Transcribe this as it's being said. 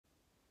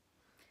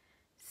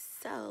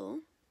So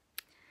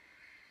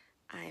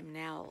I'm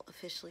now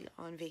officially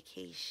on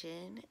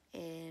vacation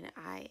and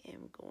I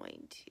am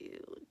going to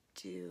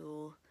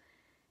do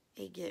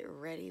a get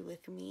ready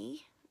with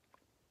me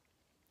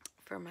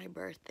for my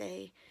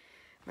birthday.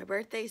 My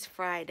birthday's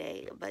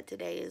Friday, but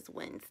today is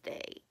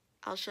Wednesday.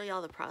 I'll show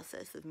y'all the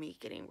process of me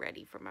getting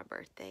ready for my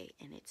birthday,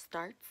 and it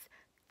starts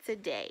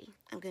today.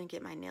 I'm gonna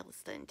get my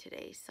nails done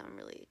today, so I'm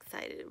really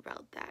excited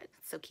about that.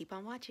 So keep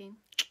on watching.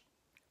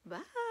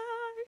 Bye.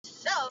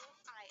 So I am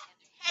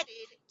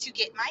headed to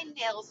get my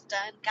nails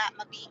done. Got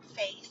my beat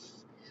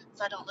face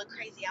so I don't look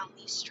crazy out in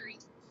these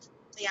streets.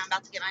 So yeah, I'm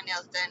about to get my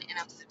nails done and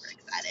I'm super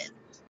excited.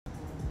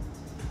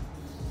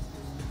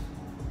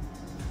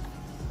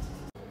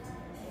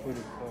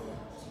 Pretty color.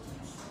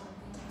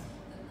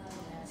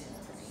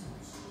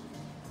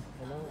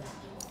 Hello.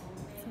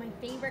 It's my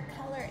favorite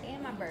color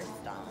and my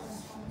birthstone.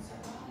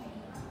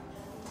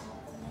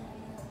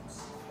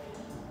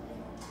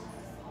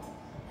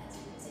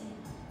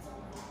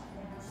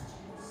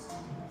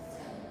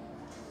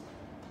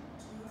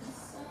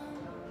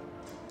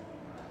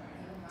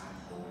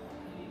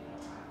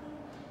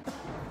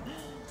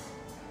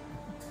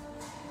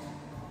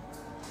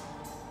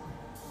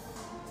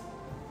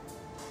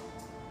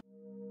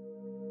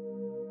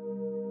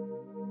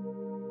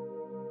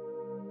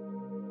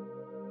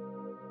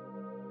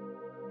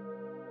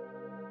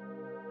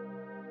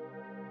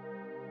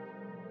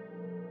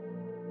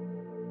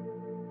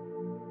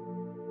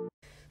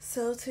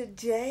 So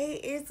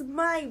today is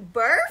my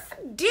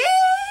birthday.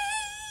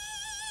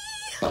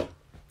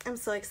 I'm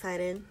so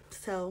excited.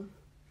 So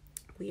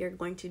we are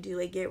going to do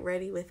a get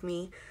ready with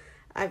me.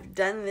 I've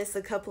done this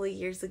a couple of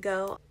years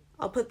ago.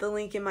 I'll put the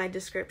link in my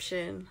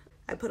description.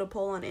 I put a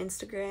poll on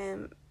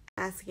Instagram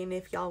asking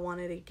if y'all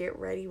wanted to get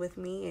ready with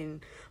me,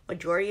 and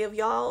majority of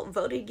y'all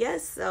voted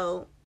yes.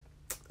 So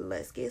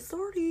let's get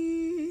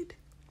started.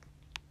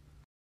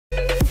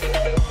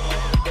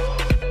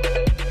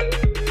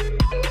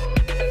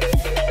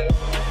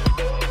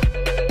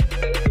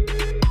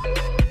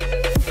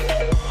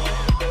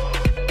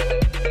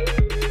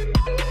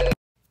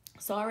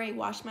 So I already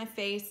washed my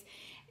face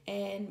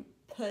and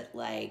put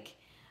like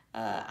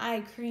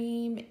eye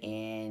cream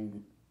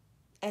and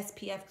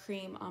SPF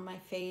cream on my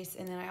face,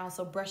 and then I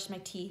also brushed my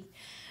teeth.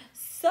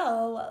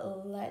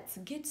 So let's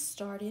get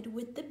started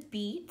with the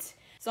beat.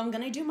 So I'm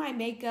gonna do my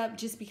makeup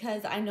just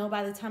because I know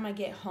by the time I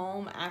get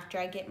home after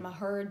I get my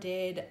hair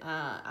did,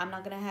 I'm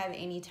not gonna have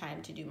any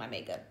time to do my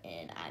makeup,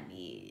 and I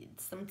need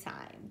some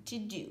time to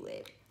do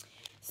it.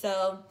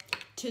 So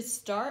to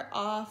start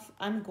off,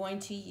 I'm going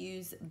to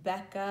use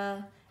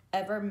Becca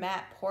Ever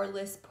Matte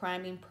Poreless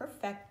Priming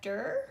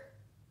Perfector.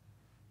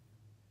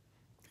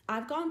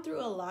 I've gone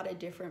through a lot of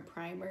different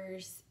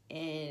primers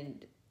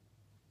and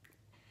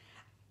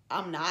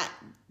I'm not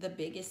the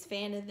biggest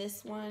fan of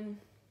this one,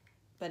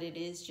 but it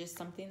is just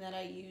something that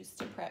I use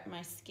to prep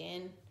my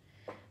skin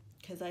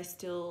because I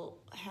still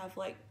have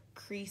like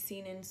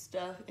creasing and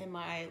stuff in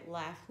my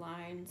laugh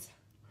lines,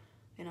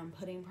 and I'm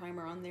putting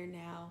primer on there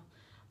now.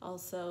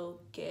 Also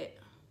get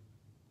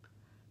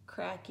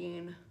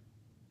cracking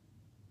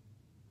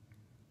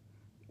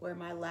where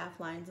my laugh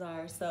lines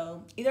are.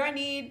 So either I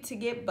need to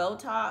get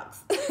Botox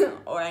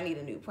or I need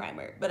a new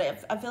primer. But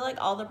I feel like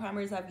all the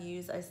primers I've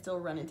used, I still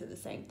run into the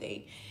same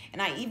thing.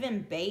 And I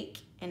even bake,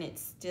 and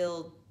it's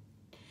still,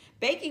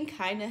 baking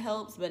kind of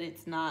helps, but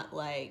it's not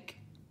like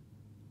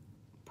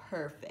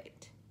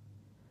perfect.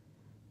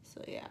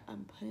 So yeah,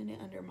 I'm putting it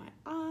under my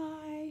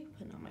eye,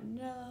 putting it on my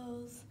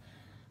nose,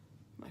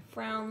 my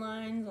frown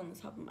lines on the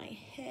top of my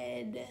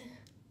head,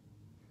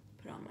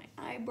 put it on my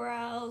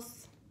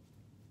eyebrows.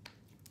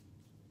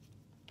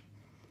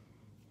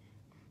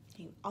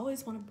 You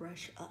always want to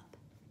brush up.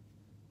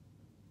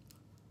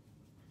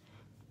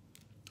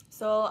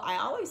 So I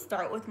always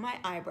start with my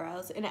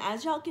eyebrows, and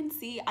as y'all can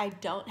see, I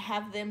don't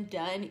have them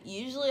done.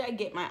 Usually I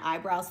get my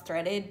eyebrows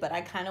threaded, but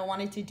I kind of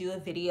wanted to do a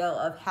video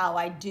of how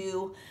I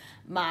do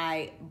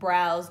my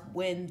brows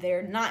when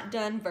they're not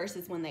done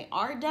versus when they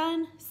are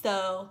done.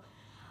 So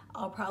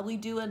I'll probably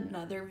do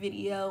another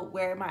video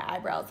where my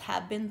eyebrows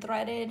have been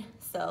threaded.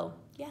 So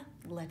yeah,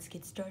 let's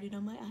get started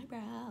on my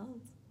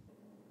eyebrows.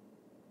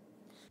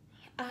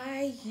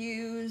 I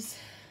use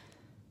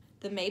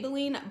the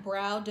Maybelline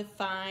Brow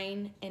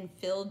Define and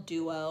Fill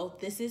Duo.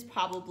 This is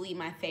probably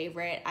my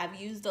favorite. I've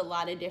used a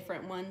lot of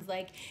different ones.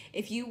 Like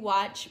if you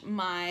watch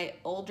my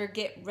older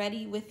Get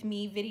Ready With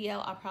Me video,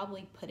 I'll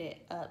probably put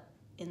it up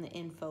in the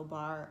info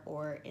bar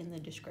or in the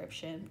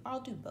description.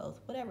 I'll do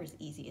both, whatever's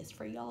easiest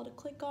for y'all to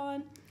click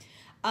on.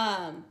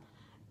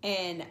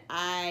 And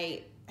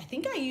I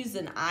think I use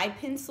an eye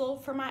pencil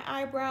for my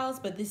eyebrows,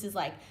 but this is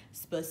like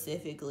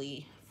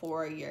specifically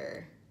for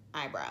your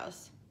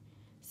eyebrows.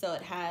 So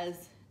it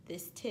has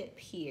this tip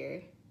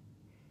here,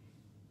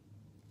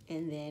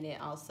 and then it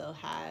also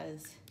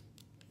has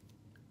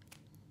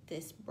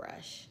this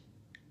brush.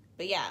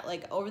 But yeah,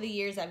 like over the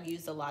years I've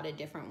used a lot of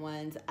different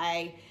ones.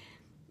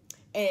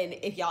 And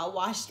if y'all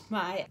watched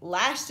my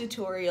lash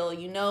tutorial,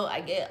 you know I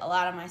get a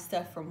lot of my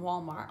stuff from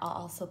Walmart.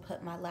 I'll also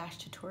put my lash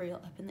tutorial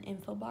up in the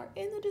info bar,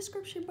 in the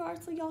description bar,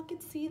 so y'all can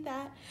see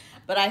that.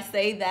 But I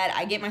say that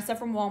I get my stuff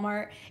from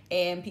Walmart,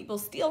 and people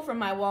steal from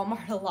my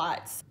Walmart a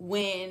lot.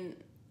 When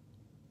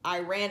I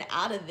ran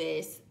out of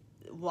this,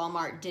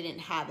 Walmart didn't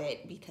have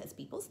it because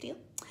people steal.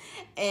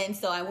 And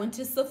so I went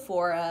to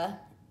Sephora,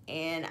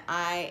 and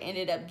I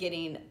ended up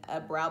getting a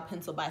brow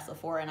pencil by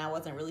Sephora, and I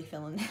wasn't really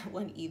feeling that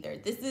one either.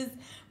 This has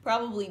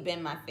probably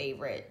been my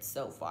favorite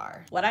so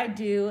far. What I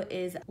do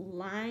is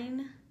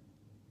line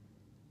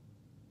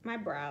my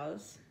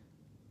brows,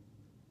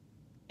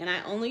 and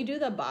I only do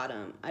the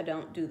bottom. I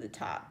don't do the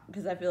top,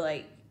 because I feel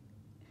like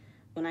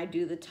when I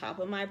do the top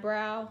of my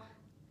brow,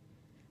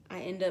 I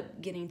end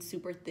up getting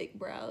super thick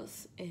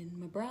brows, and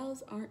my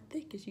brows aren't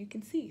thick, as you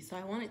can see. So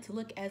I want it to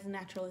look as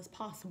natural as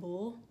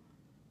possible.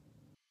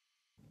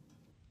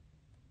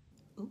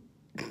 Ooh,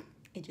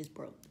 it just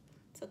broke.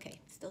 It's okay,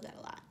 still got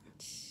a lot.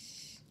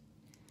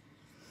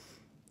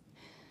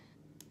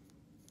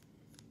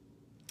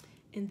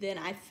 And then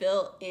I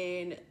fill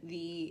in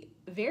the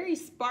very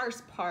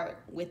sparse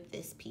part with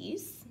this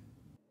piece.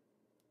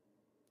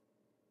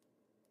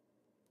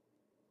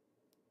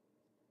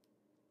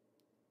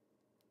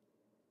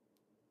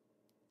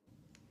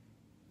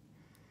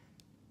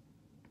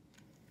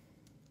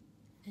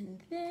 And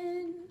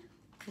then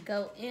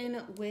go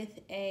in with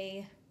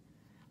a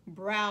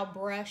brow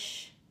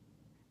brush,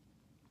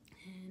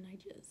 and I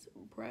just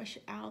brush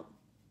out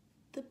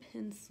the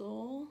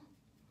pencil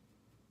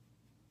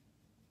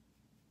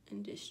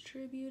and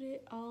distribute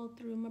it all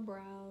through my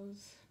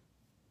brows.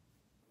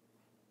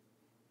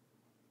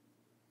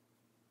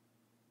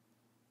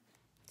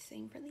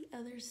 Same for the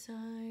other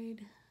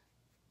side.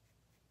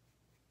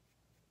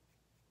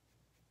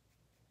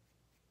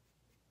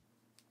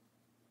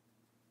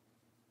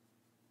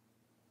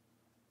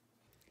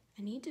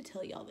 I need to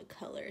tell y'all the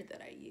color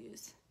that I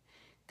use,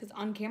 because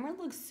on camera it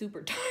looks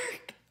super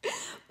dark,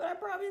 but I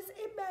promise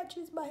it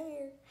matches my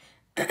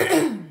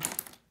hair.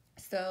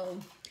 So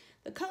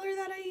the color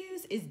that I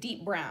use is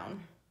deep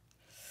brown.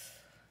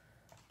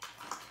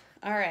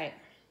 All right,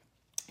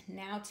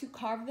 now to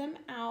carve them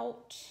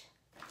out.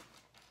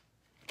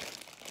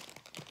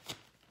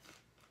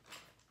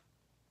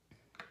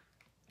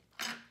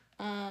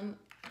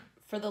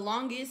 For the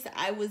longest,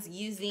 I was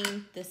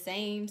using the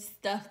same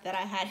stuff that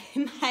I had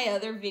in my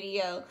other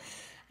video.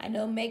 I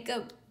know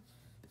makeup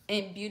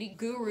and beauty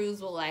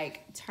gurus will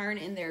like turn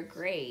in their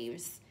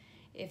graves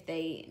if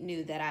they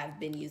knew that I've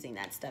been using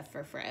that stuff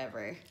for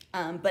forever.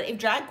 But if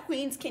drag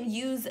queens can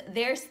use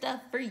their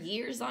stuff for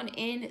years on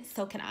end,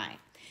 so can I.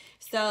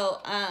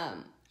 So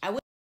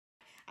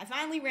I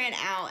finally ran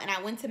out, and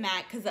I went to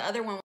MAC, because the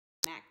other one was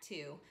MAC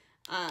too.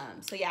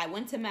 So yeah, I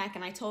went to MAC,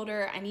 and I told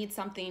her I need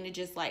something to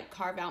just like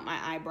carve out my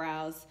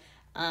eyebrows.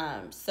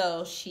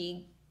 So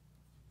she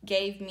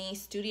gave me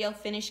Studio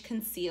Finish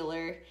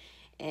Concealer,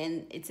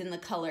 and it's in the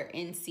color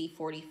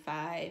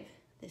NC45.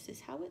 This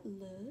is how it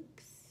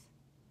looks.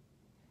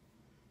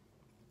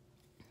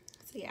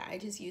 So yeah, I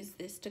just use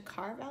this to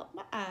carve out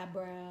my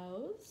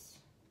eyebrows.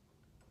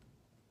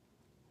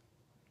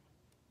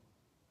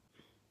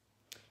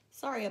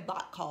 Sorry, a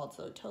bot called,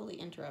 so it totally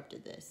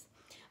interrupted this.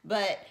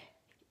 But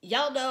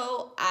y'all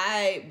know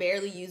I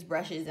barely use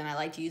brushes, and I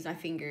like to use my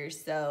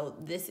fingers, so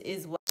this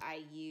is what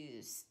I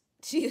use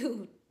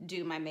to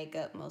do my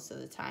makeup most of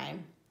the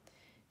time.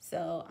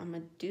 So I'm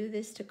gonna do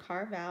this to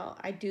carve out.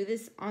 I do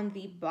this on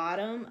the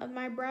bottom of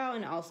my brow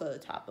and also the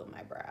top of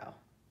my brow.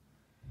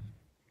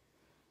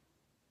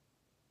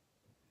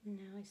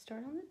 Now I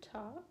start on the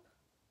top.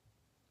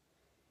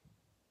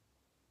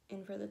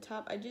 And for the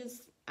top, I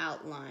just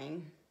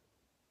outline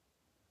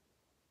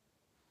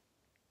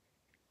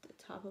the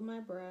top of my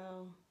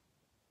brow.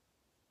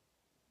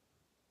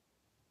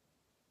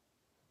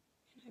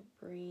 And I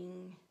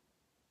bring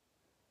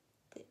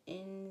the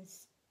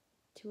ends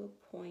to a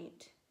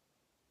point.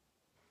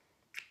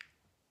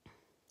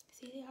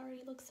 See, they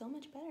already look so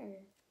much better.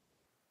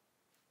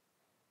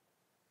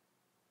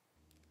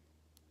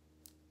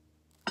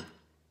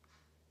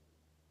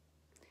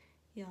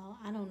 Y'all,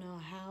 I don't know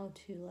how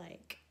to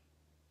like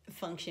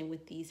function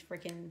with these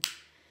freaking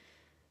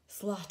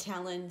sloth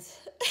talons.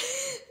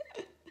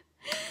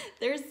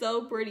 They're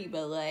so pretty,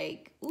 but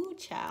like, ooh,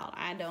 child,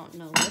 I don't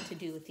know what to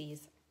do with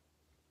these.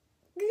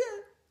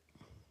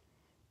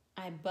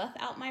 I buff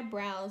out my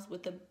brows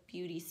with a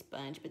beauty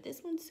sponge, but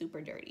this one's super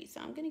dirty, so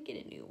I'm gonna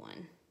get a new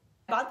one.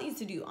 I bought these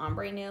to do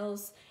ombre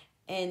nails,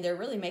 and they're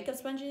really makeup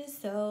sponges,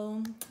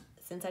 so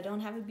since I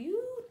don't have a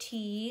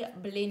beauty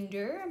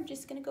blender, I'm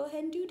just gonna go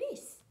ahead and do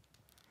this.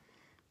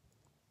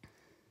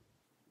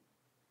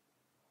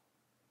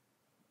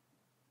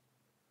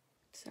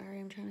 Sorry,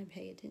 I'm trying to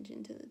pay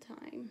attention to the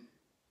time,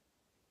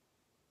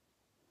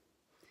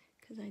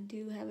 because I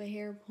do have a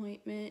hair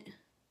appointment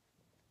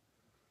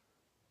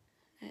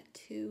at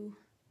 2.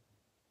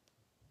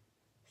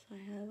 So I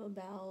have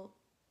about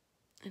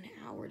an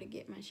hour to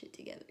get my shit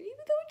together,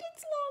 even though it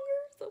takes longer,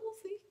 so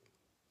we'll see.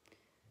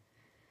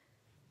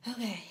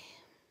 Okay,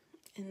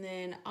 And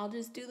then I'll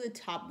just do the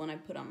top when I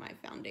put on my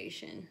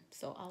foundation.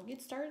 So I'll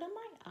get started on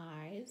my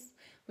eyes,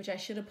 which I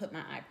should have put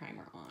my eye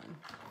primer on.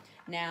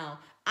 Now,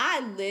 I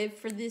live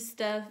for this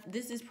stuff.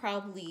 This is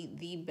probably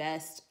the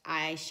best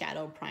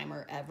eyeshadow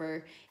primer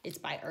ever. It's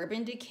by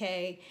Urban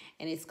Decay,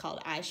 and it's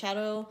called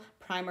Eyeshadow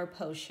Primer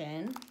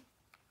Potion.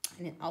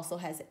 And it also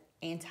has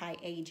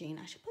anti-aging.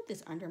 I should put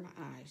this under my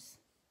eyes.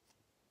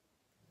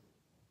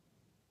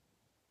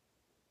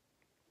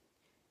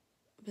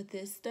 But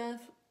this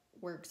stuff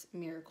works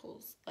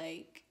miracles.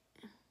 Like,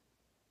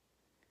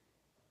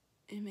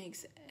 it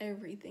makes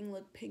everything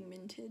look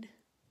pigmented.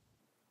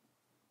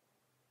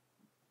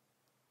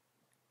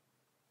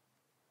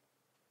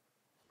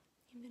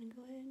 I'm gonna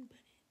go ahead and put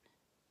it.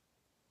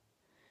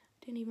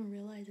 Didn't even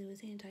realize it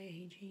was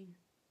anti-aging.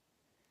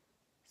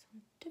 So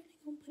I'm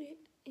definitely gonna put it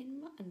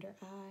in my under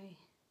eye.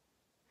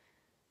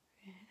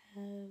 I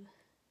have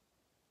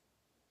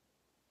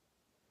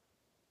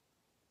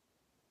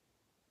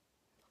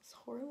those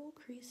horrible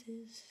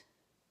creases.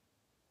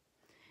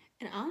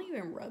 And I don't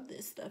even rub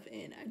this stuff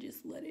in. I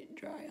just let it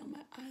dry on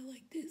my eye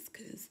like this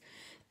because,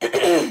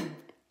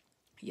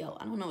 yo,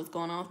 I don't know what's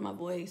going on with my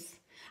voice.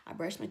 I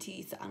brush my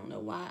teeth, so I don't know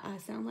why I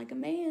sound like a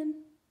man.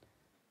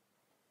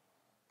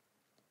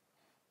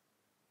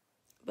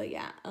 But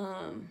yeah,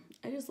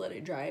 I just let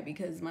it dry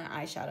because my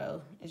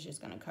eyeshadow is just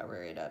going to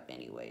cover it up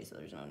anyway. So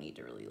there's no need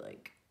to really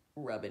like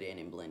rub it in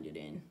and blend it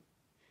in.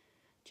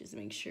 Just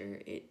make sure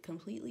it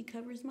completely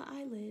covers my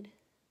eyelid.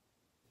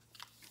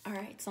 All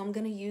right, so I'm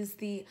going to use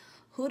the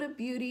Huda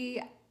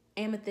Beauty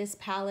Amethyst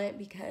palette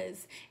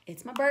because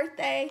it's my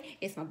birthday,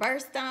 it's my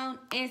birthstone,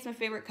 and it's my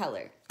favorite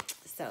color.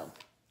 So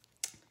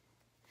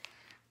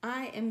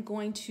I am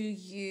going to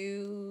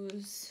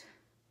use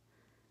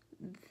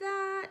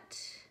that,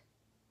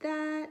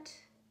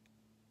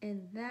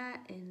 and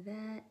that, and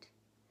that.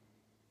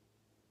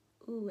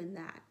 Ooh, and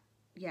that.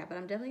 Yeah, but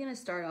I'm definitely going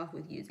to start off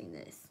with using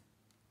this.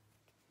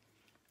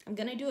 I'm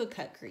going to do a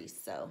cut crease,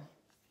 so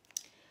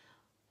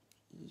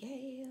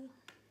yeah.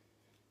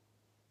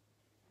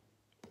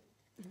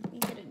 Let me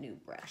get a new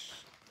brush.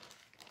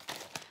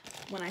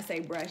 When I say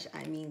brush,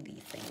 I mean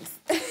these things.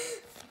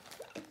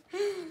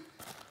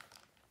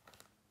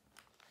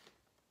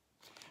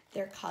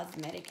 They're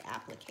cosmetic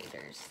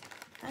applicators.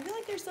 I feel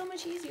like they're so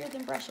much easier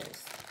than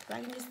brushes.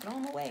 I can just throw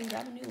them away and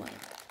grab a new one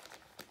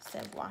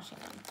instead of washing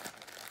them.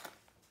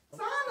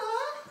 Sana,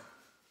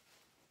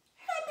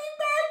 happy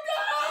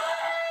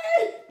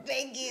birthday!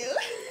 Thank you.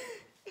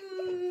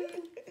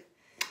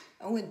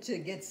 I went to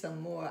get some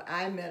more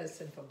eye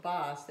medicine for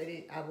Boss.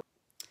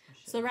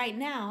 So right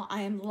now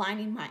I am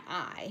lining my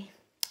eye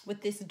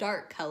with this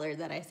dark color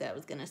that I said I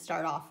was gonna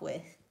start off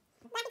with.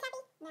 Lappy Taffy?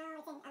 No,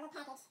 it's in a little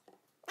package.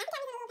 Lappy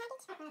Taffy's in a little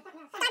package? No. Starburst? Starburst,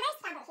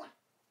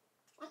 yeah.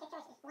 That's the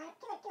choices.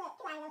 Two out of those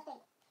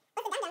three.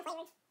 What's the dum-dum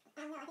flavored?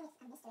 No, I think it's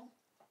a mystery.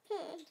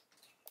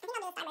 I think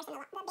I'll do the Starburst and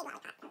the big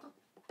lollipop. Okay.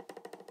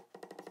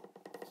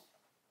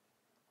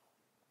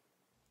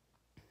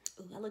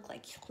 Ooh, I look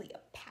like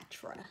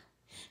Cleopatra.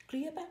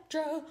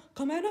 Cleopatra,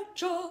 coming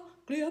at ya.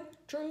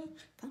 Cleopatra,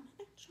 coming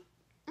at ya.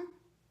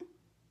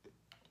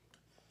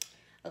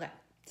 Okay,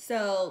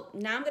 so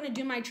now I'm gonna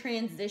do my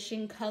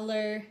transition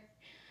color.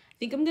 I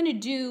think I'm gonna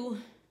do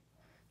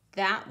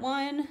that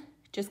one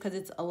just because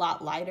it's a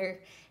lot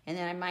lighter, and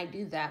then I might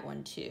do that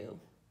one too.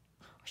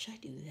 Or should I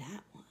do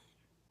that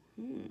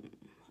one?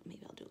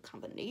 Maybe I'll do a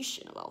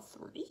combination of all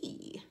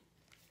three.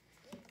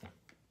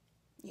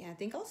 Yeah, I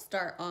think I'll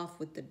start off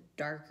with the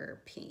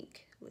darker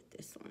pink with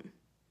this one.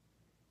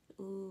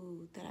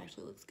 Ooh, that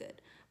actually looks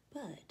good.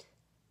 But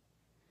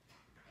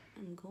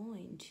I'm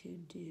going to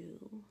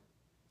do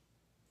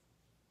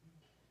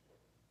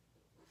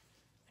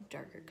a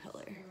darker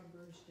color. Oh,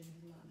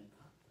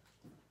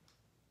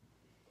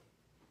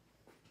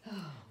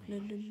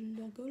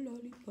 Like a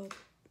lollipop.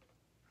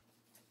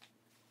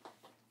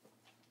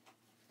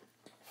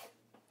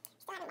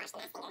 Still haven't washed the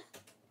mascara.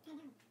 I know.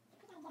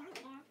 What did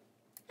I get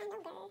on,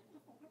 girl?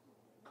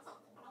 I know,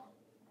 girl.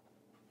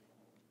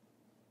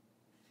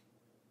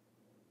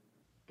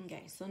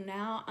 Okay, so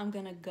now I'm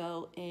gonna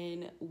go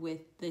in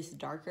with this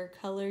darker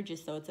color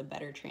just so it's a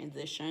better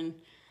transition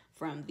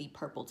from the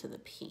purple to the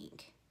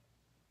pink.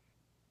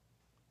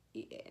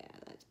 Yeah,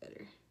 that's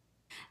better.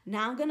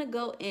 Now I'm gonna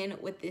go in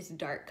with this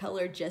dark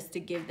color just to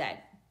give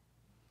that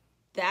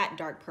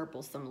dark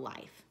purple some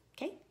life,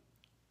 okay?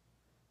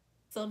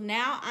 So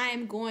now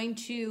I'm going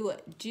to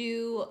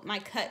do my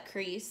cut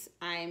crease.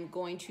 I'm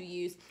going to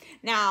use,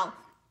 now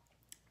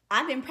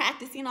I've been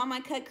practicing on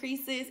my cut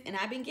creases and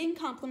I've been getting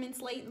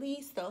compliments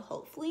lately, so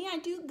hopefully I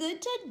do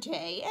good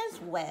today as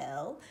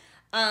well.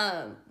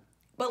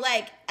 But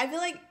like, I feel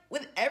like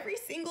with every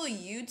single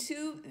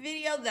YouTube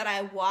video that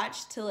I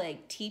watched to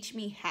like teach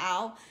me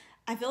how,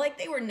 I feel like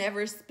they were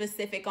never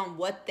specific on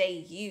what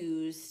they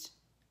used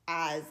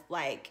as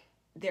like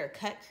their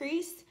cut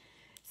crease.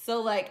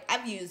 So like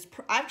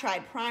I've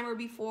tried primer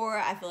before.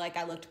 I feel like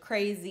I looked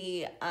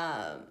crazy.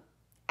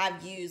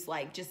 I've used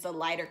like just a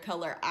lighter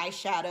color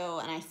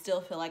eyeshadow and I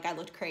still feel like I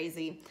looked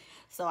crazy.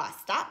 So I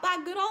stopped by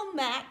good old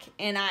Mac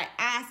and I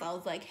asked, I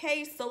was like,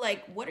 hey, so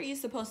like, what are you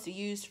supposed to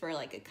use for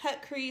like a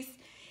cut crease?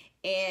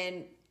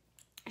 And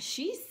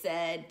she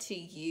said to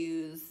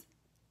use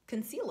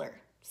concealer.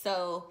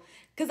 So,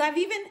 because I've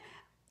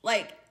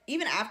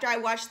even after I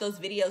watched those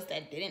videos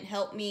that didn't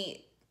help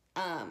me,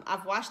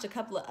 I've watched a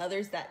couple of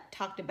others that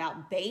talked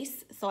about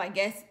base. So I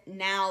guess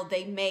now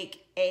they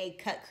make a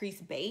cut crease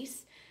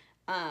base.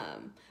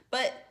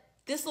 But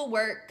this will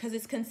work because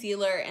it's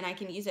concealer and I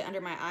can use it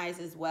under my eyes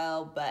as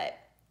well. But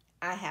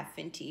I have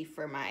Fenty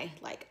for my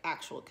like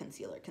actual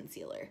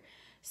concealer.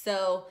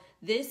 So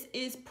this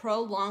is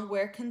Pro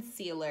Longwear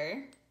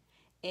Concealer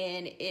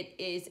and it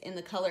is in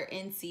the color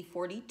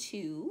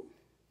NC42.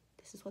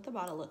 This is what the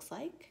bottle looks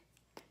like.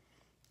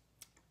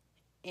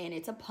 And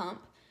it's a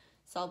pump.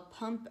 So I'll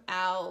pump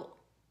out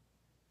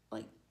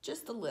like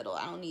just a little.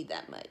 I don't need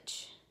that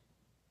much.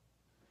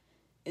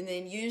 And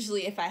then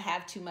usually if I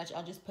have too much,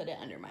 I'll just put it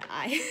under my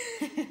eye.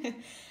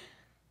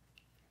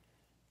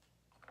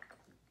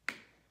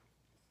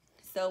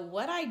 So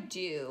what I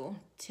do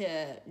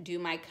to do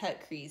my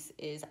cut crease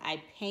is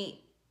I paint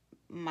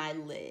my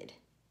lid.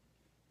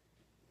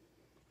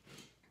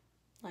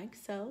 Like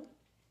so.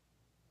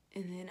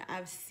 And then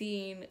I've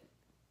seen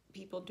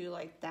people do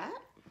like that.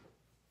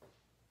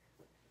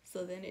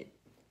 So then it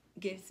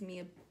gives me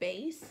a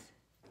base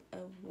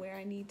of where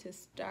I need to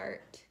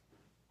start.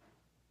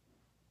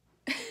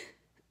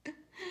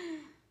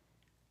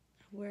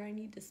 Where I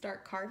need to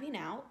start carving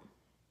out.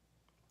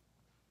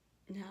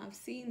 Now I've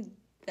seen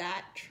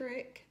that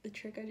trick, the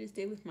trick I just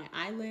did with my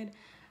eyelid.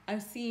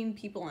 I've seen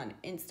people on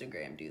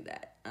Instagram do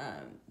that.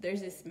 There's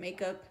this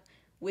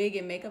wig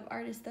and makeup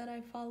artist that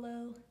I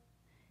follow,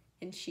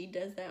 and she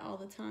does that all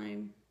the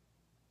time.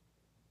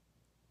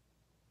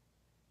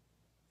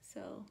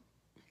 So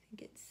I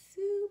think it's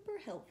super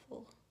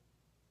helpful.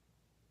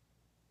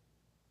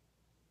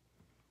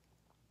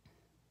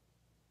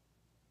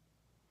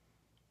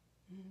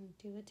 And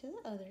do it to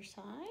the other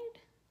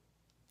side.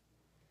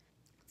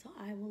 So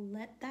I will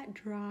let that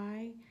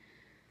dry.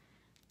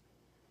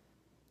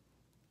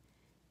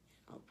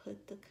 I'll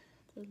put the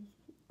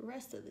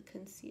rest of the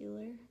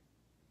concealer on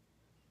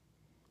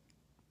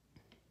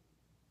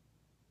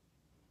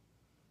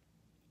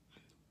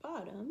the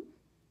bottom.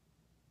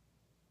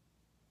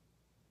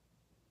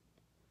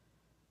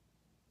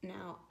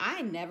 Now,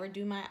 I never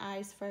do my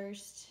eyes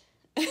first.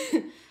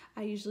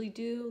 I usually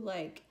do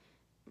like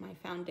my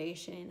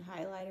foundation,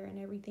 highlighter, and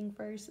everything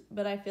first.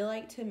 But I feel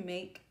like to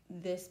make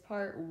this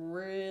part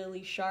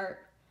really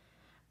sharp,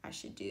 I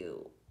should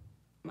do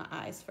my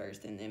eyes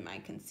first and then my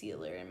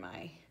concealer and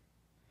my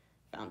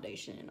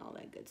foundation and all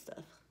that good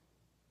stuff.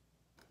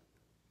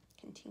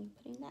 Continue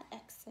putting that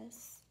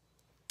excess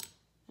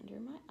under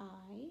my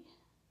eye.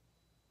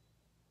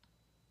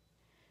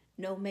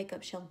 No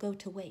makeup shall go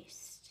to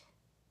waste.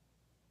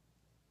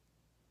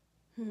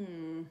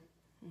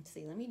 Let's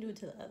see, let me do it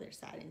to the other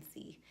side and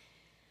see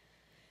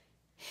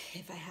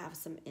if I have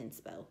some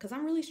inspo, because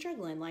I'm really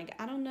struggling. Like,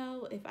 I don't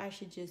know if I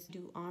should just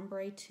do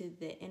ombre to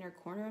the inner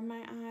corner of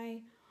my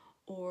eye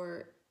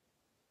or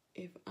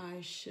if I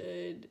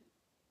should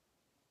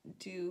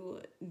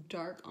do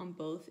dark on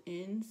both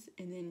ends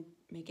and then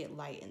make it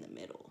light in the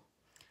middle.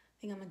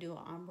 I think I'm gonna do an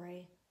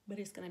ombre, but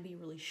it's gonna be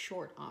really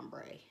short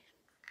ombre.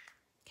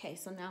 Okay,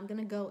 so now I'm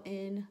gonna go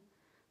in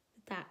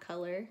with that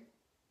color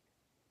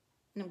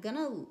and I'm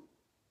gonna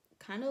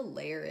kind of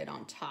layer it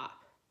on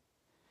top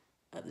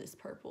of this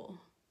purple.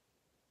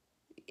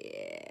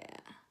 Yeah.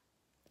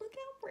 Look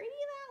how pretty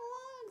that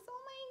looks.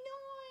 Oh my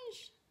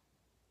gosh.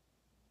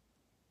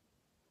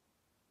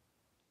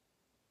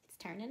 It's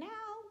turning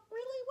out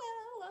really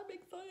well. I'm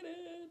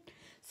excited.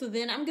 So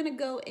then I'm going to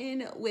go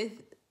in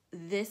with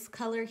this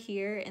color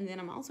here. And then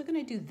I'm also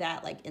going to do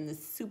that like in the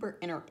super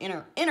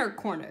inner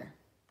corner.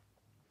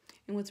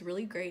 And what's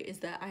really great is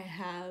that I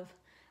have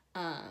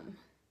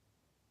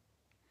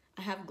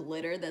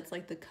glitter that's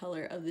like the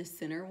color of the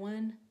center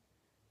one.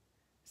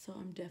 So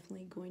I'm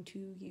definitely going to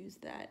use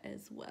that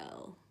as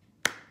well.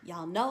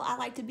 Y'all know I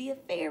like to be a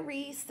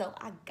fairy, so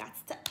I got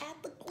to add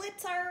the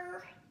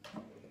glitter.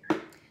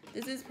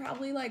 This is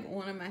probably like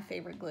one of my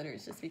favorite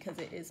glitters just because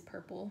it is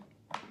purple.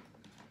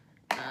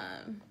 If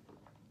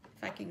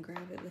I can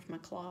grab it with my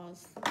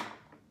claws.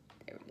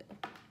 There we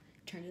go.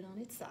 Turn it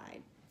on its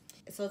side.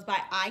 So it's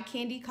by Eye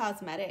Candy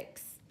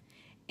Cosmetics.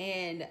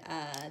 And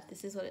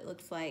this is what it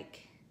looks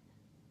like.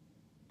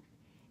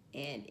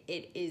 And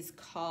it is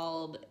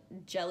called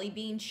Jelly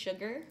Bean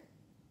Sugar.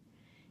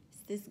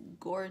 It's this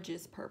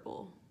gorgeous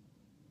purple.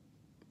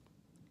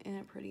 Isn't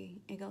it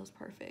pretty? It goes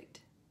perfect.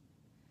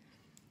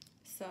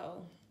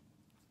 So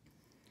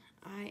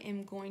I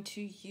am going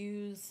to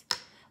use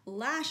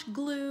lash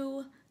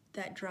glue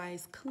that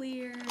dries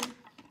clear.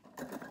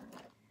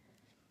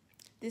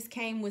 This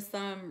came with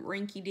some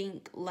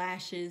rinky-dink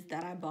lashes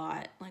that I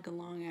bought like a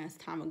long ass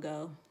time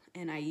ago,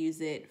 and I use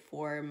it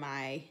for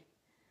my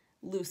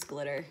loose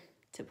glitter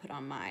to put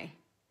on my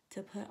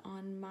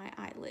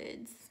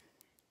eyelids.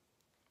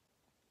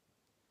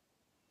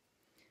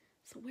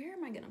 So where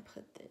am I gonna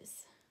put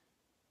this?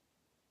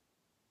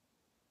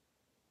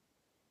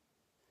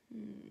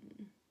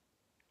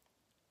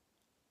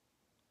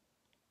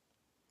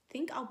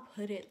 think I'll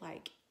put it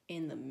like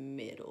in the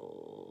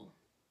middle.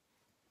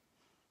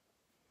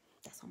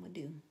 That's what I'm gonna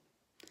do.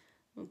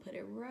 I'm gonna put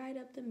it right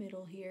up the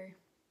middle here.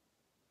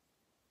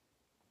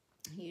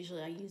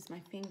 Usually I use my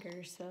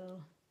finger,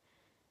 so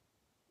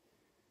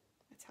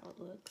that's how it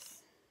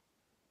looks.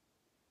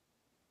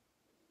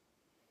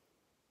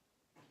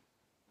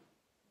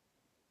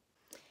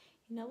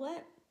 You know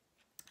what?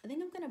 I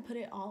think I'm gonna put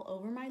it all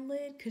over my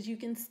lid because you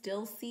can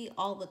still see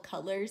all the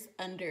colors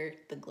under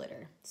the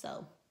glitter.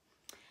 So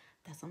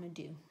that's what I'm gonna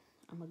do.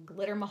 I'm gonna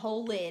glitter my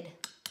whole lid.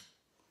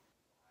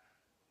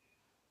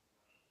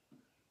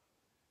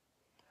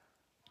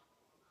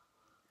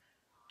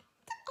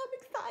 I'm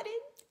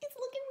excited. It's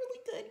looking really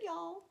good,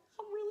 y'all.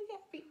 I'm really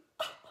happy.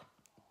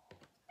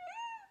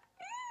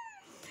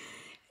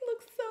 It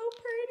looks so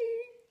pretty.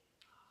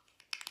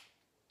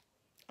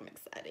 I'm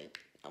excited.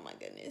 Oh my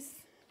goodness.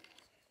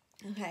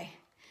 Okay,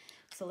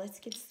 so let's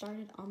get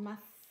started on my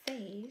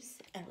face.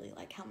 I really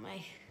like how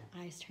my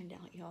eyes turned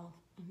out, y'all.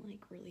 I'm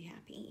like really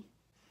happy.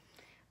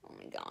 Oh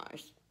my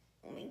gosh.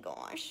 Oh my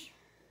gosh.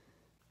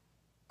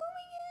 Oh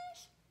my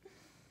gosh.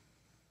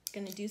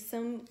 Gonna do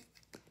some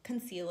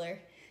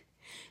concealer.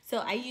 So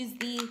I use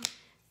the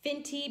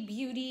Fenty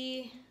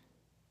Beauty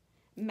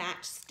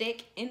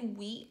Matchstick in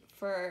Wheat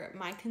for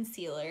my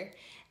concealer.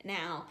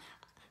 Now,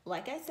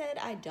 like I said,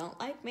 I don't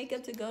like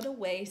makeup to go to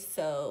waste,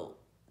 so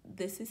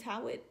this is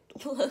how it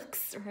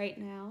looks right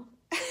now.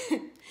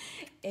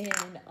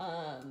 And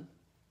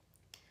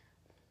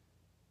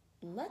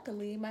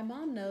luckily my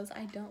mom knows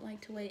I don't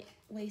like to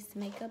waste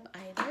makeup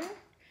either,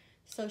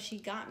 so she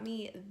got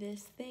me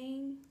this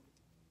thing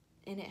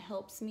and it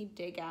helps me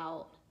dig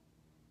out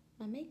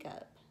my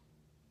makeup.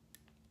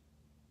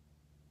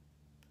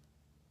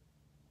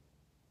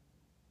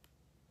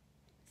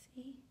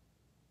 See?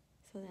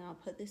 So then I'll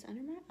put this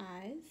under my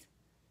eyes,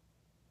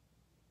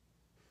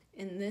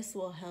 and this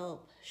will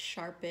help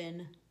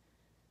sharpen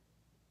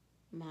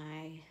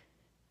my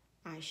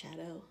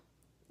eyeshadow.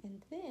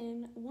 And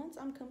then once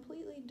I'm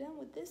completely done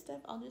with this stuff,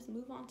 I'll just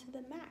move on to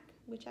the MAC,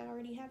 which I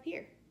already have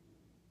here.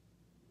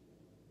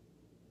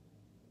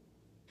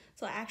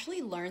 So I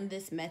actually learned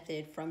this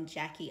method from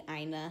Jackie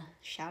Aina.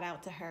 Shout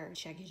out to her.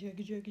 Jackie.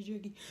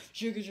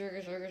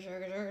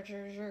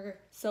 Sugar.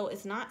 So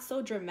it's not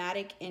so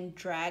dramatic and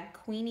drag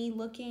queeny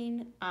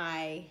looking.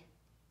 I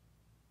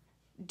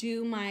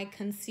do my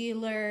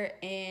concealer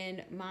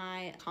and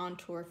my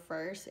contour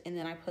first, and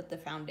then I put the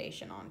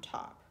foundation on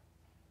top.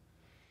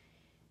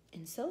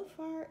 And so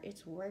far,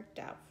 it's worked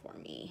out for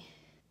me.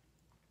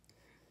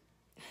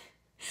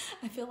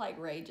 I feel like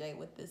Ray J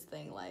with this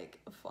thing like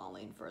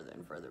falling further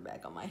and further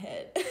back on my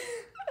head.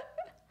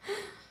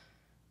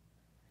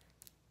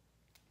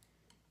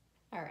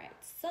 All right,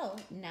 so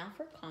now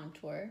for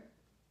contour.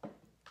 I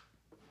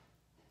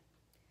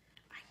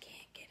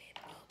can't get it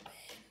open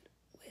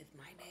with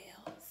my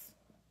nails.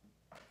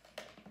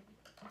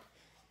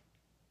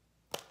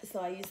 So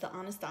I use the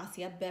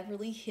Anastasia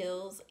Beverly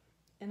Hills,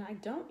 and I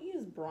don't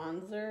use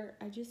bronzer,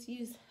 I just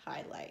use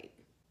highlight.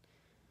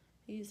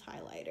 I use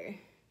highlighter.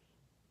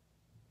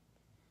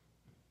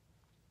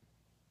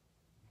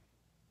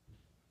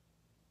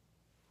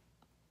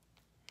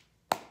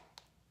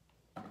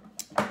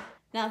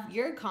 Now, if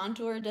your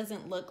contour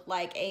doesn't look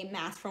like a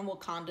mask from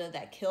Wakanda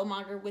that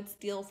Killmonger would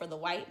steal for the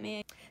white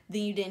man,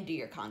 then you didn't do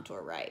your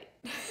contour right.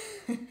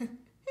 All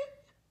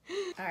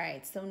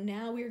right, so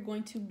now we're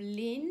going to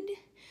blend.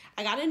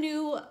 I got a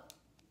new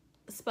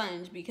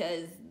sponge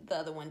because the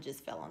other one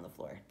just fell on the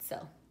floor.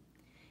 So,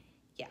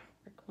 yeah,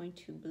 we're going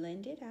to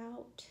blend it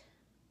out.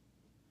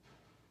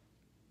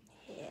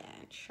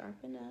 Yeah,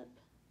 sharpen up.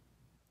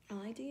 I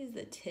like to use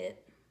the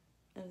tip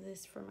of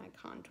this for my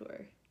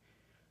contour,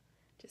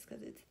 just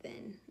because it's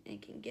thin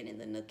and can get in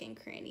the nook and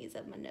crannies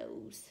of my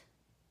nose.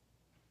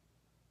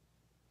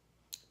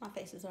 My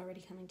face is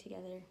already coming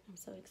together. I'm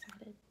so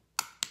excited.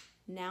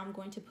 Now I'm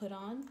going to put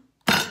on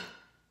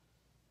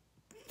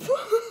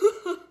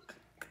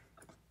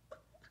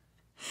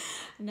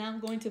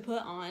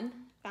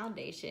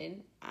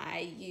foundation.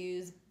 I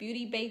use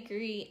Beauty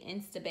Bakery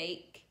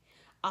Instabake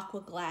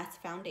Aqua Glass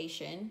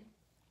Foundation.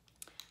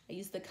 I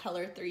use the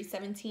color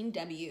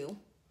 317W.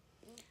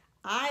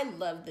 I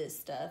love this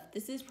stuff.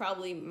 This is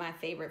probably my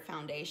favorite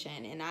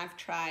foundation, and I've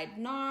tried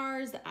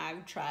NARS,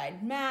 I've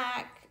tried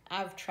MAC,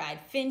 I've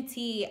tried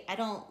Fenty.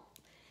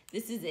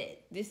 This is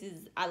it.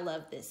 I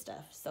love this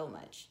stuff so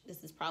much.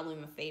 This is probably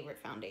my favorite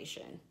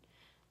foundation.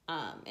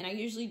 And I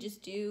usually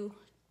just do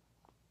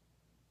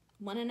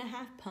 1.5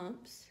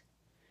 pumps.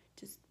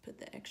 Just put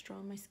the extra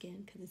on my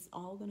skin because it's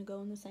all gonna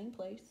go in the same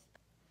place.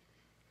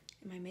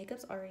 And my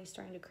makeup's already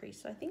starting to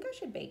crease, so I think I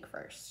should bake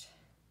first.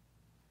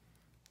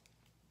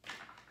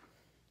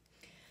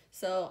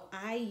 So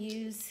I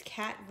use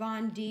Kat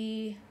Von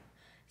D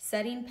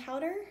setting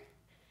powder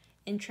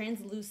in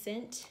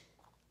translucent,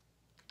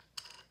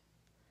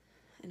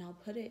 and I'll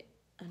put it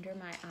under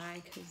my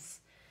eye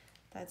because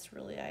that's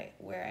really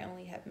where I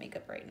only have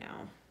makeup right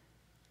now.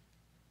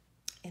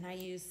 And I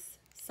use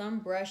some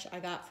brush I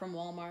got from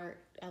Walmart.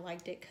 I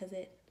liked it because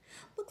it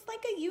looks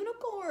like a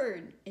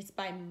unicorn. It's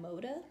by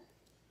Moda.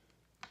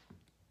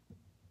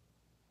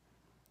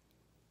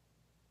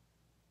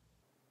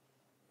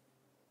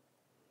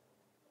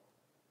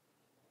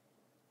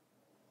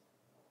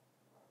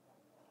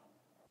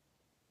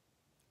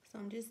 So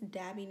I'm just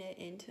dabbing it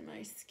into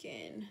my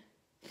skin.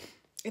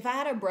 If I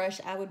had a brush,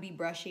 I would be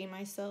brushing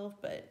myself,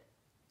 but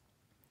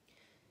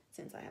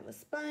since I have a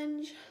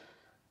sponge,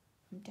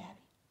 I'm dabbing.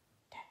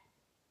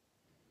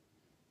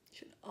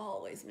 Should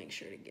always make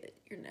sure to get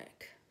your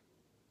neck.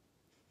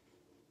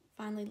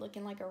 Finally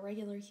looking like a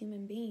regular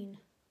human being.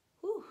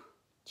 Whew,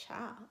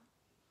 child.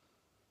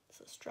 It's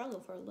a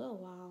struggle for a little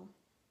while.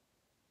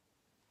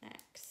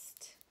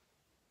 Next,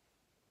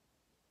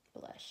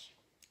 blush.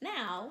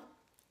 Now,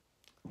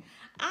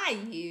 I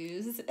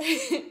use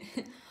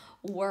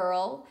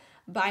Whirl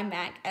by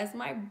MAC as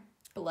my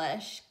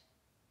blush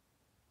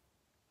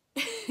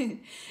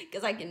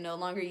because I can no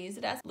longer use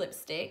it as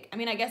lipstick. I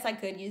mean, I guess I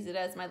could use it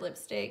as my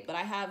lipstick, but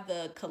I have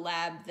the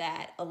collab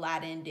that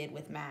Aladdin did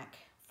with MAC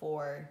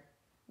for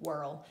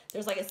Whirl.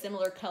 There's like a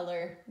similar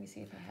color. Let me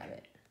see if I have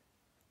it.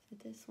 Is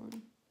it this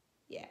one?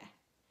 Yeah.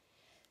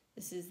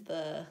 This is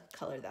the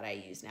color that I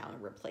use now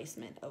in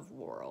replacement of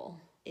Whirl.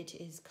 It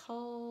is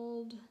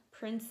called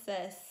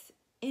Princess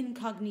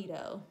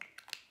Incognito.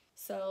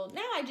 So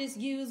now I just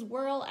use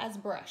Whirl as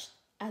blush.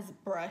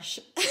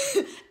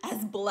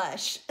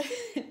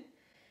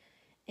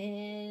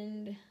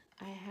 And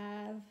I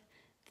have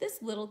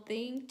this little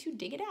thing to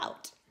dig it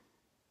out.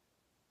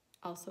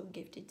 Also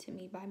gifted to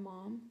me by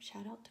Mom.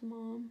 Shout out to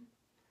Mom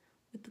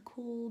with the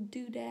cool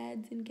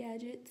doodads and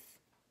gadgets.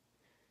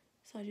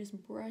 So I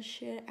just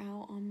brush it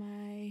out on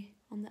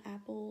the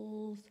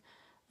apples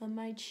of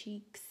my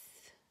cheeks.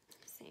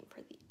 Same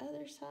for the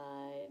other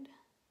side.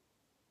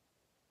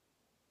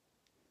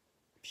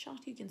 I'm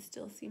shocked you can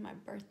still see my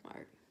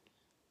birthmark.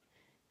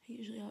 I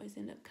usually always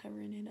end up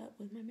covering it up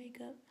with my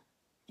makeup.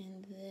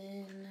 And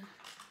then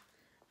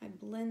I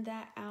blend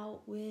that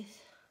out with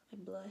my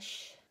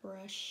blush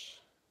brush.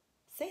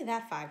 Say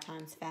that 5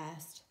 times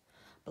fast.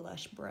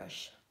 Blush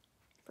brush.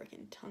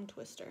 Freaking tongue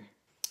twister.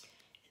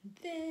 And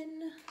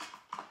then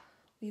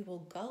we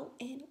will go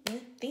in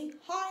with the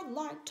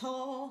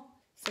highlighter.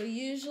 So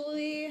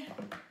usually,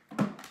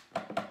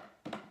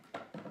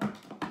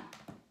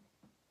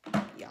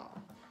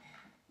 y'all,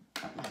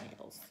 my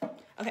nails.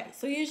 Okay,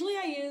 so usually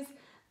I use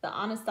the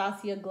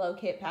Anastasia Glow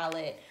Kit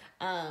palette,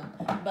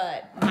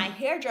 but my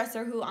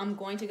hairdresser, who I'm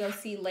going to go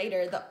see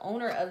later, the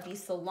owner of the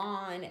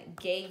salon,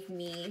 gave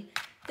me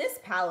this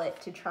palette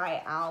to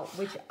try out,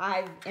 which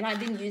I've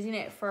been using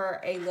it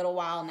for a little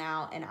while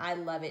now, and I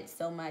love it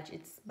so much.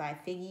 It's by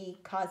Figgy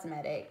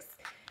Cosmetics,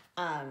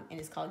 and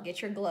it's called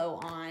Get Your Glow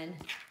On.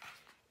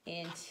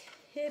 And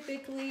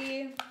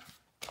typically,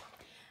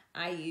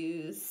 I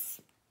use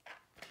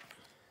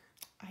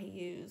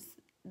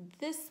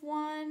this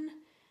one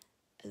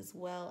as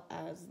well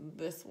as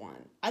this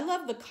one. I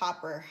love the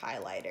copper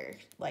highlighter.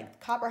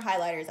 Like, copper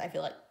highlighters, I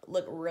feel like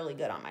look really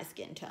good on my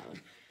skin tone.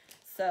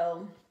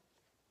 So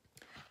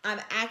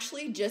I'm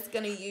actually just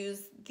gonna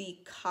use the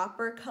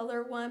copper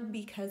color one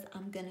because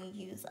I'm gonna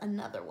use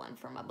another one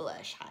for my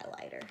blush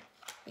highlighter.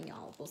 And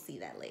y'all will see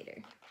that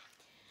later.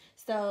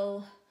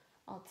 So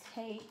I'll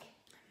take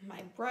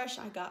my brush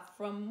I got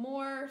from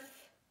Morphe.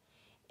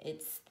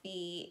 It's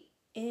the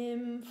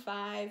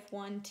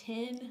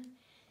M5110.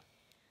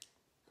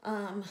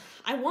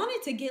 I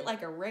wanted to get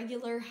like a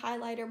regular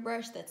highlighter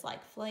brush that's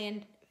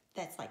fanned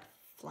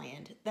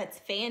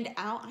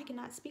out. I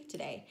cannot speak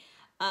today.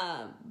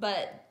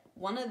 But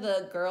one of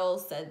the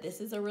girls said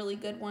this is a really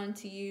good one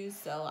to use,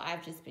 so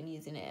I've just been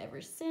using it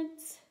ever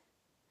since.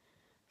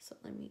 So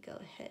let me go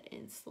ahead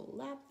and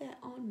slap that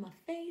on my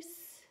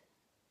face.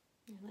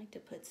 I like to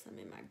put some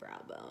in my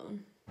brow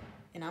bone,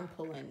 and I'm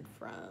pulling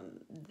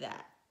from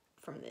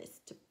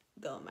this to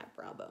go in my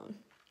brow bone.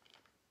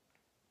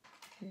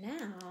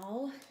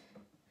 Now,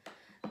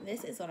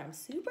 this is what I'm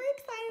super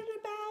excited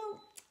about.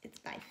 It's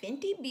by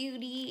Fenty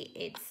Beauty.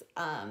 It's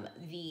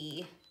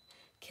the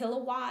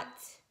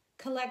Kilowatt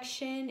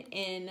collection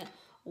in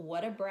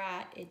What a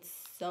Brat. It's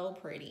so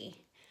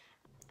pretty.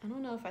 I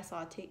don't know if I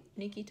saw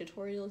Nikki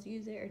Tutorials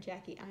use it or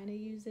Jackie Aina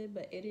use it,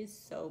 but it is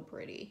so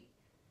pretty.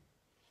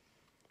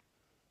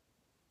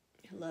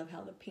 I love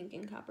how the pink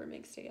and copper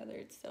mix together.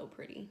 It's so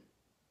pretty.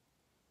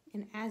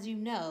 And as you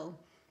know,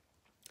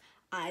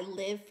 I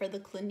live for the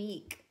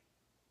Clinique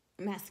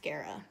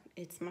mascara.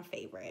 It's my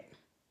favorite.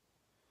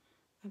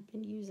 I've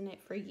been using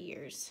it for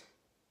years.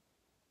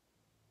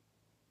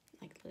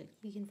 Like, look,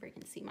 you can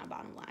freaking see my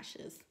bottom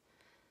lashes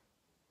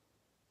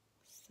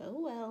so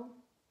well.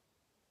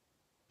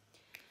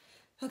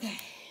 Okay,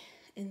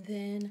 and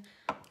then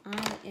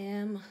I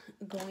am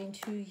going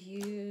to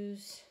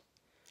use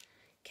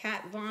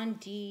Kat Von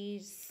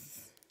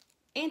D's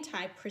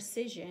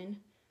Anti-Precision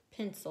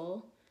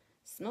Pencil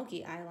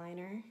Smoky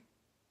Eyeliner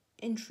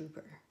in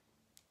Trooper.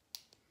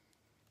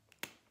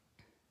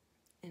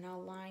 And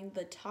I'll line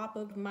the top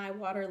of my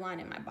waterline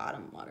and my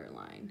bottom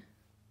waterline.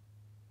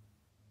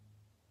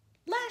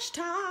 Lash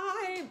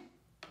time!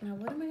 Now,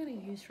 what am I gonna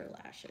use for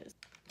lashes?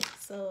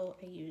 So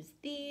I use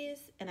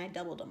these and I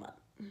doubled them up.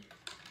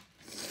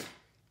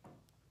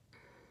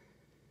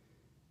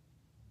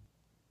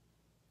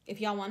 If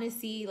y'all want to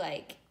see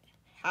like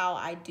how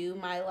I do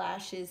my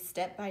lashes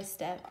step by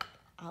step,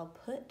 I'll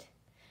put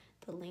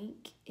the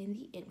link in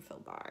the info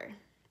bar.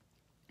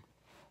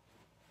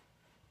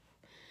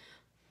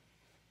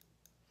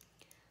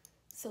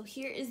 So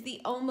here is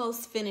the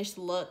almost finished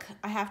look.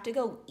 I have to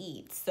go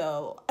eat,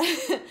 so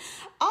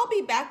I'll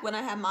be back when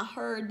I have my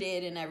hair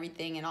did and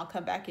everything, and I'll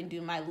come back and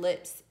do my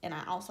lips, and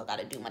I also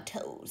gotta do my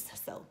toes,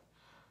 so.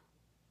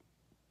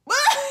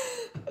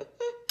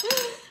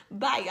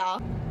 Bye, y'all.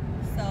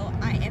 So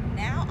I am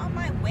now on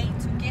my way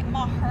to get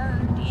my hair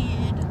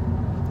did.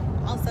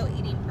 Also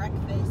eating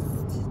breakfast.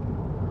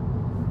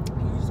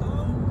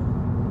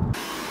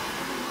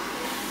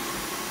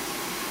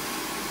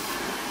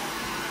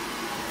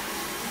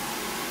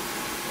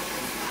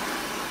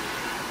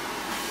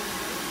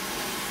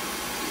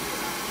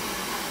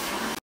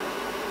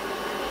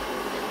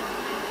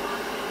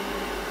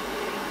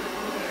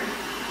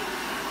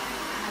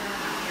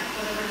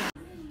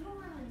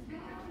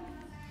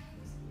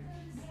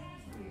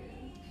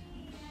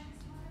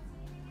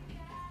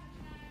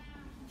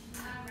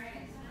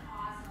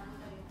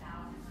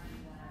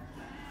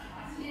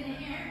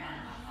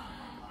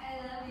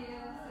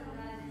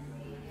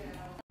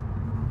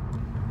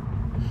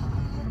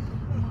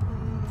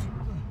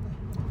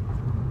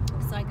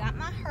 So I got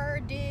my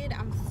hair did.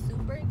 I'm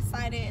super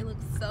excited. It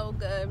looks so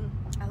good.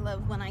 I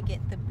love when I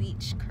get the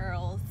beach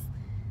curls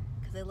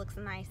because it looks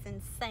nice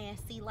and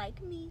sassy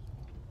like me.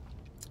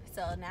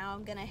 So now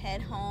I'm gonna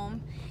head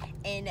home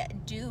and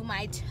do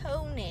my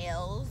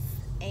toenails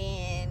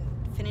and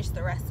finish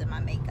the rest of my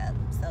makeup.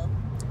 So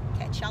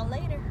catch y'all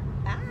later.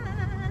 Bye.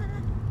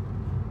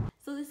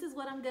 So this is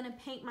what I'm gonna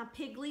paint my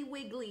Piggly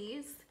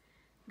Wigglies.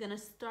 I'm gonna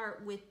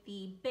start with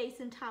the base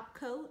and top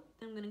coat.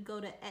 Then I'm gonna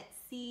go to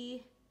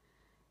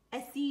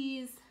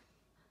Essie's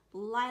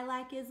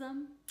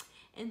Lilacism,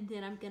 and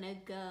then I'm gonna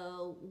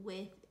go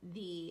with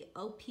the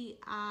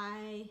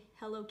OPI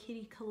Hello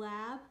Kitty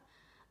collab.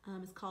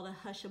 It's called a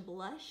Hush a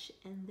Blush,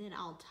 and then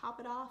I'll top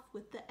it off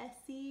with the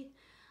Essie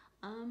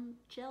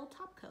gel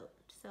top coat.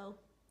 So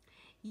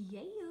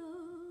yeah,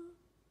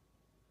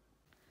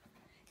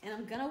 and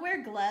I'm gonna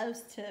wear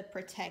gloves to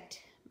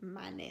protect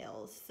my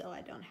nails so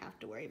I don't have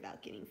to worry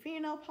about getting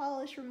fingernail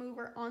polish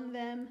remover on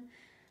them.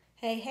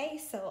 Hey,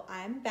 so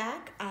I'm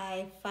back.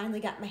 I finally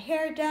got my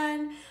hair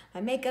done.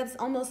 My makeup's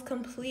almost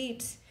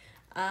complete.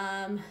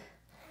 I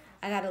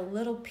got a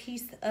little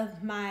piece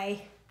of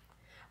my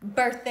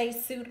birthday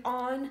suit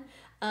on.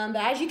 But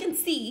as you can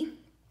see,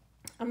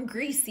 I'm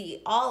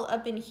greasy all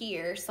up in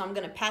here. So I'm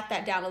gonna pat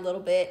that down a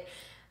little bit,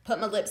 put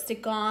my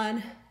lipstick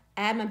on,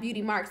 add my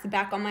beauty marks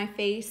back on my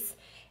face,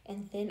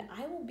 and then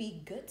I will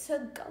be good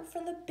to go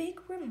for the big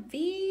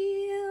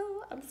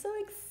reveal. I'm so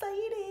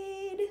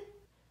excited.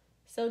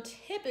 So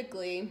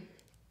typically,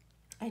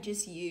 I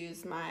just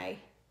use my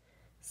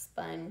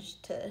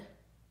sponge to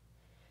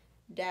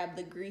dab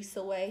the grease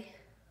away.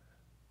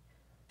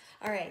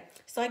 All right,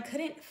 so I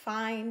couldn't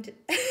find,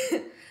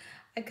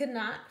 I could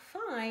not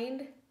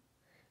find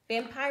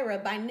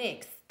Vampira by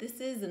NYX.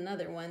 This is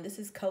another one. This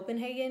is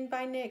Copenhagen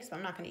by NYX.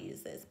 I'm not gonna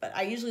use this, but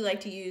I usually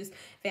like to use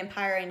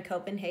Vampira and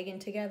Copenhagen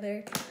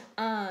together.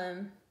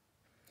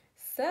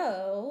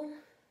 So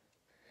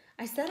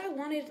I said I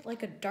wanted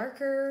like a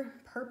darker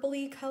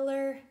purpley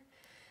color.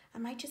 I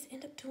might just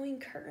end up doing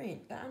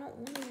Current, but I don't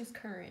want to use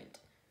Current.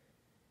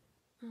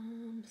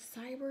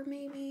 Cyber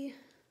maybe.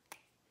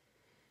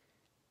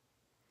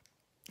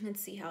 Let's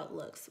see how it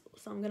looks.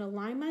 So I'm gonna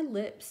line my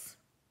lips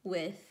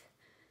with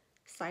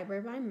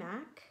Cyber by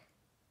MAC.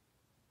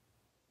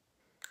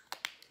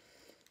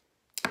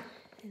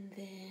 And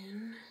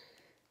then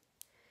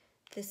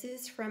this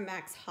is from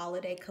MAC's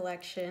holiday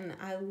collection.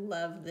 I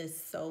love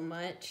this so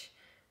much.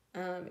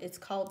 It's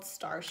called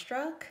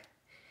Starstruck,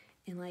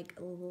 and like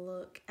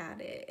look at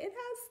it. It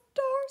has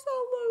stars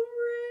all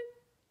over it.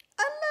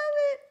 I love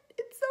it.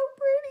 It's so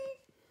pretty.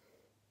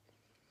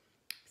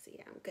 So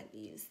yeah, I'm gonna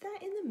use that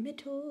in the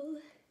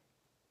middle.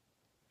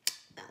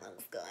 That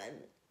looks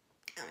good.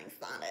 I'm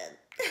excited.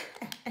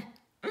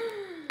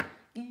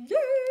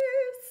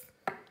 Yes.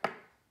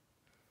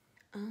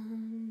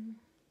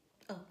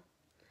 Oh,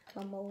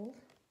 my mold.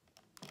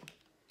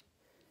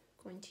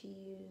 Going to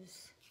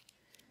use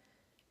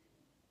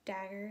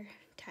Dagger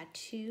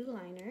Tattoo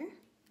Liner.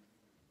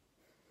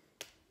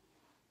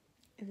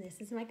 And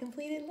this is my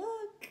completed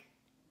look.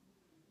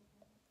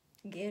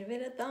 Give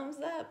it a thumbs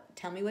up.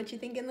 Tell me what you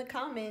think in the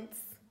comments.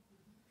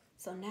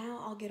 So now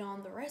I'll get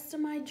on the rest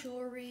of my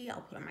jewelry.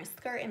 I'll put on my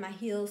skirt and my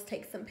heels,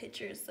 take some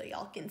pictures so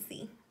y'all can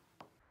see.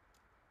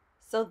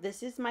 So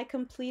this is my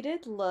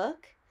completed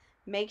look.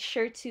 Make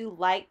sure to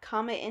like,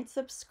 comment, and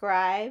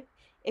subscribe.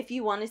 If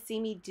you want to see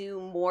me do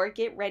more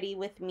get ready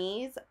with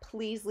me's,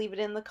 please leave it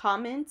in the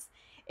comments.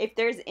 If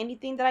there's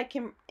anything that I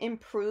can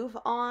improve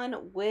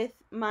on with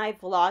my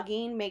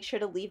vlogging, make sure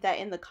to leave that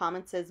in the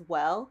comments as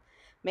well.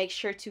 Make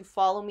sure to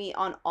follow me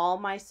on all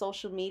my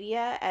social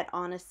media at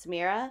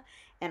aanasmira,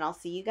 and I'll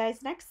see you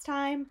guys next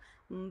time.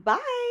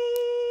 Bye!